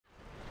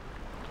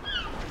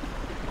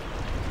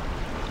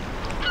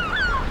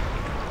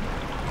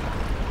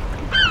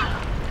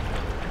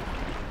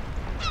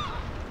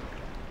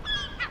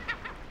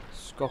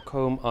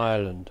Skokholm,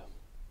 Ireland,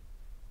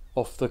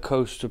 off the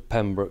coast of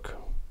Pembroke,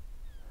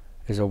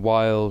 is a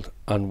wild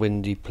and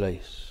windy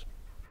place.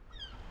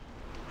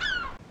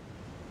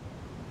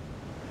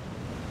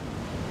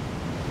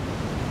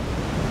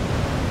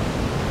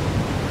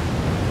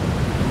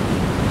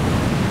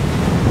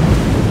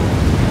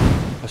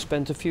 I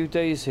spent a few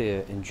days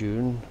here in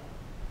June,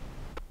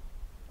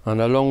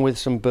 and along with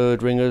some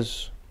bird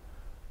ringers,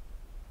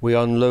 we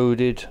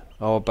unloaded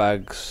our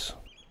bags.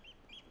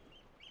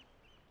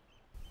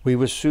 We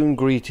were soon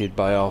greeted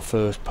by our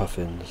first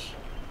puffins.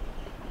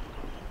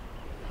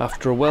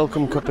 After a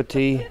welcome cup of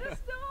tea,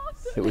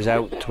 it was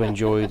out to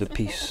enjoy the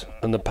peace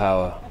and the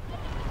power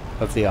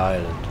of the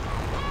island.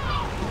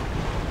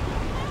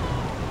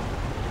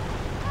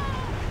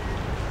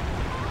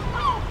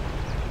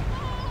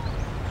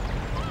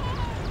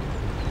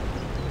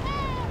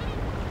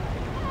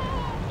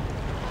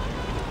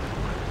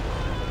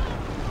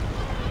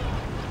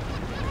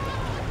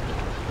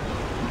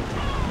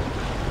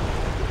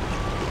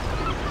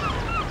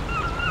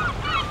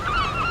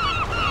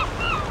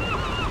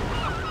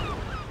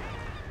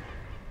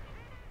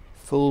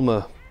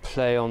 Fulmer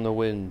play on the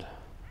wind.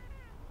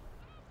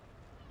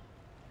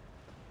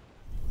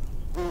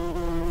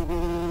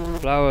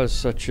 Flowers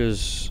such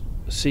as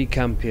sea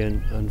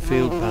campion and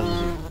field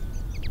pansy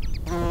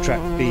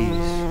attract bees.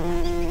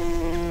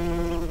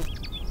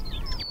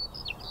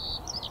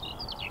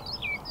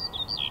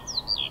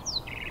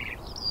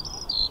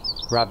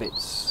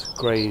 Rabbits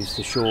graze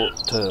the short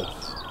turf.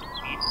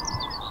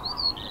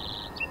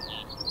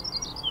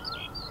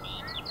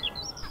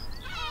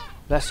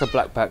 Lesser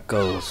blackback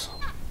gulls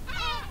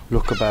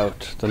look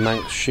about the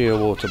Manx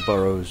shearwater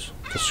burrows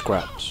for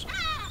scraps.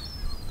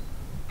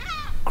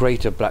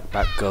 Greater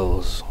blackback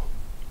gulls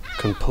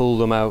can pull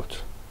them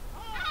out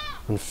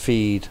and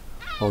feed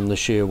on the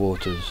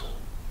shearwaters.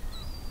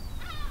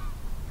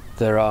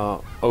 There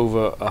are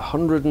over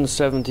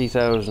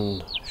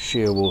 170,000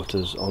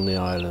 shearwaters on the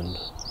island.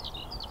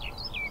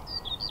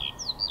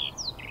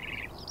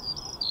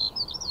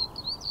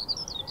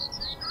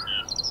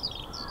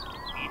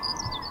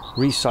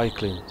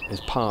 Recycling is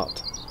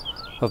part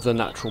of the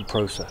natural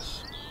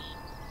process.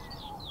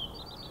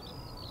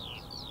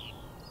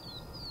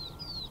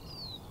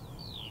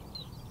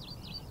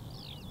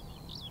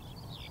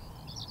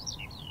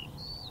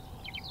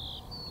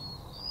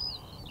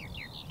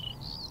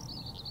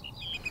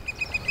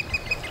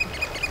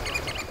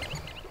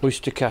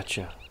 Oyster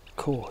catcher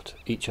caught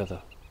each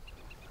other.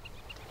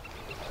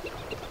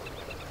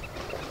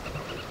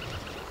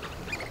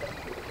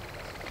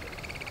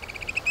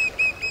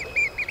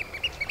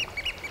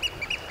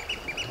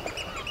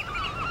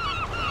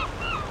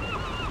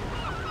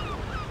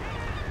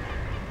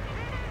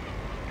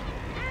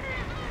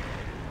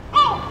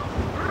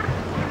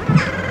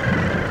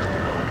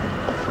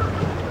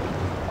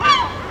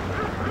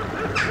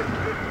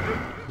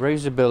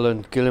 Razorbill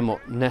and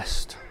guillemot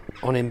nest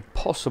on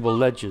impossible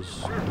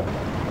ledges.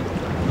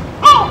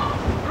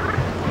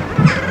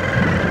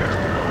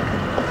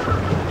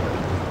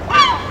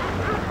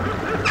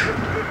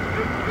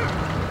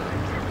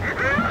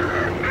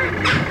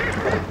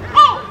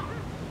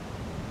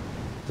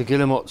 The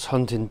guillemots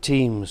hunt in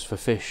teams for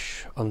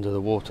fish under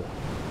the water.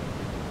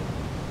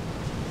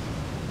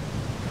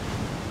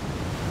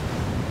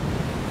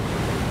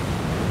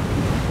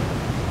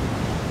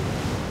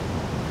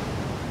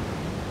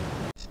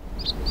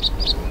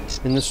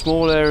 In the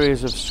small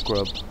areas of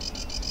scrub,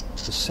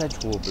 the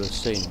sedge warblers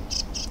sing,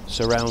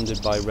 surrounded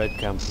by red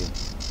campion.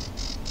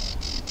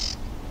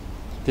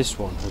 This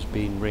one has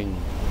been ringed.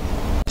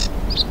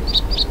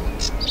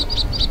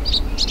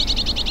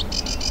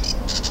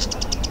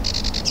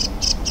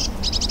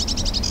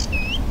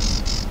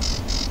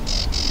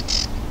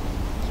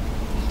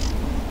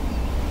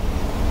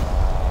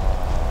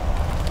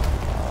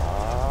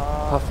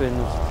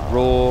 Puffins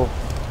roar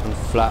and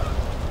flap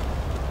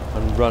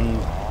and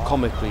run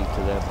comically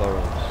to their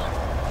burrows.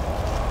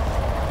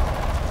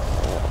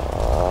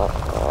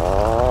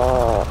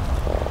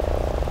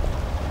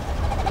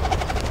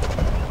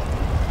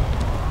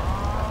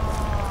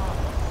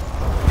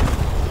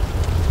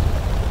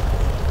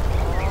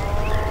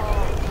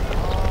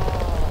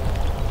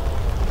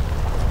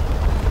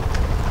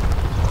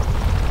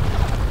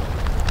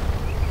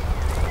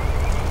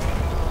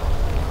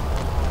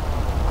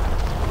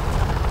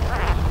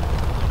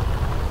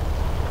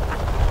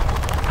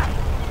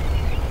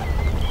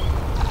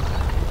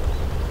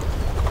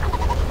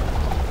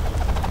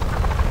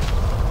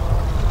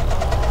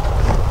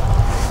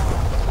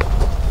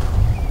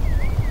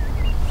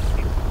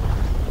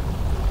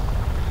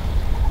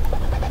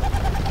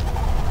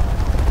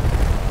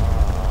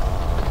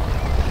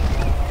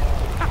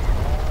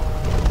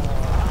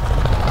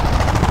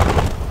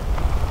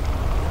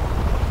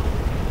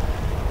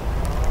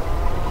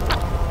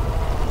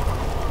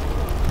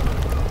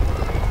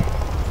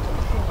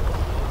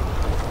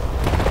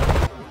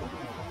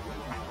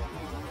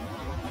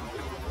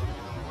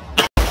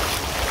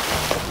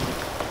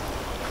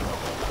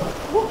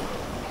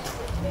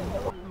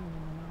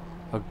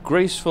 A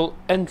graceful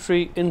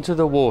entry into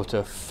the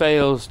water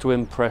fails to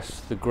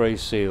impress the grey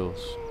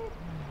seals.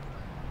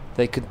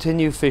 They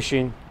continue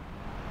fishing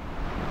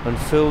and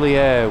fill the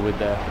air with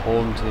their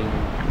haunting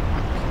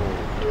call.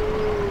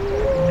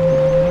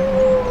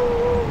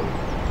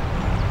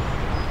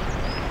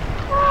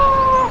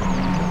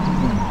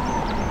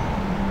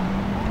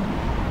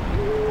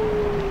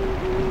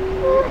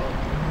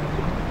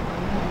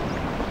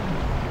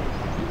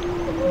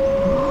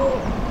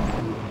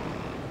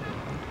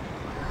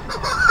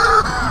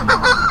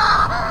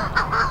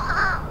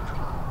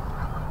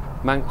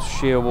 Manx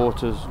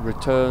shearwaters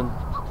return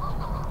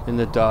in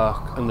the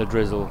dark and the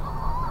drizzle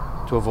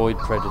to avoid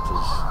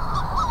predators.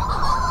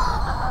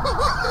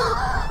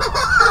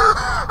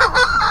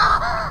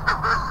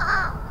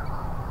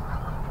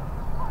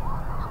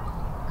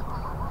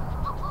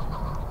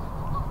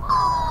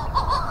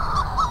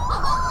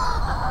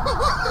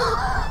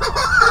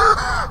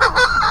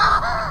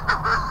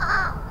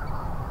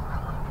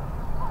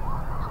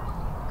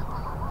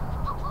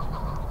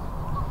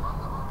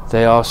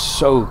 They are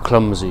so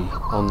clumsy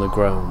on the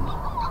ground.